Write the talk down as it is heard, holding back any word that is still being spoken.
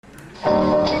When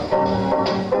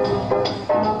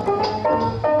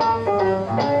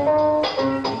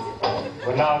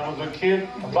I was a kid,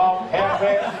 about half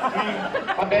past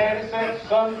 3, my daddy said,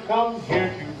 son, come here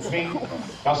to me.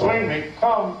 Now swing me,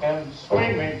 come, and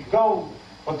swing me, go.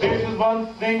 But this is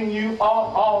one thing you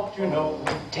all ought to know.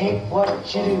 Take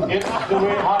what you do. It's the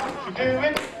way how you do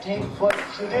it. Take what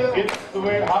you do. It's the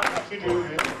way how you do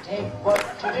it. Take what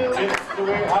you do. It's the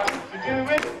way how you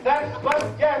do it. That's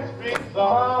what gets me some.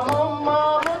 Mama,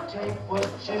 mama, take what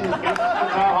you do. It's the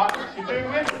time how you do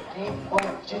it. Take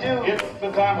what you do. It's the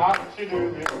time how you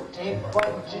do it. Take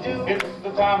what you do. It's the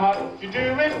time how you do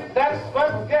it. That's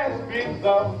what gets me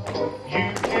some.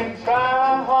 You can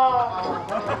try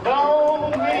hard.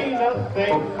 Don't mean a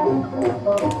thing.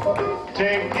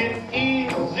 Take it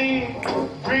easy,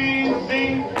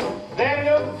 breezy, then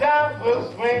your time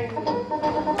will swing.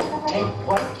 Take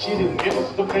what you do.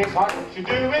 It's the place how you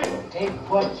do it. Take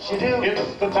what you do.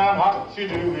 It's the time how you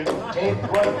do it. Take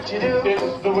what you do.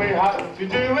 It's the way how you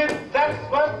do it.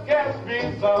 That's what gets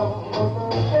me so.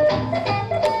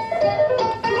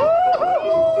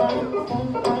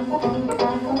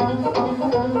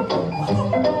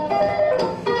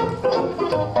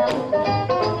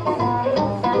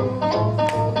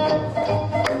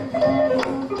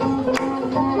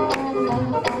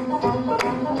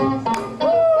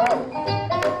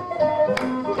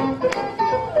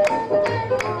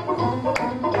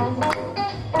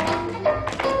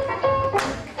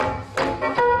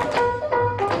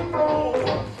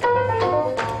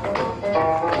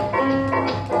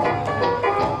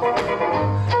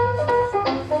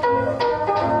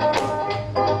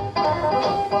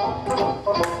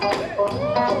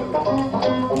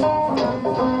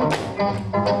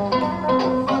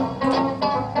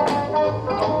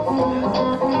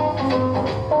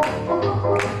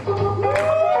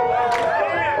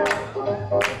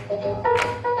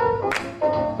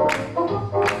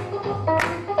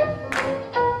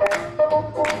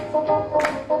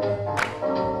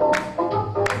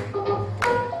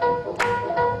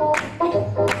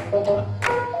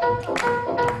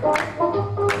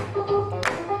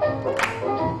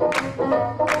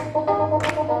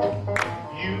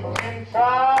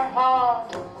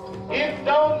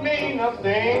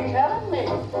 Thing.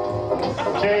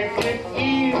 Take it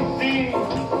easy,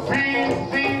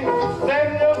 breezy, then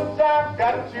your time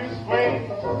got to swing.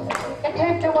 It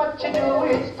ain't to what you do,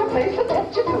 it's the place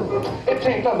that you do. It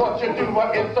ain't to what you do,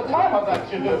 it's the time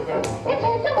that you do. It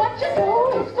ain't to what you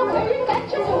do, it's the way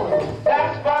that you do.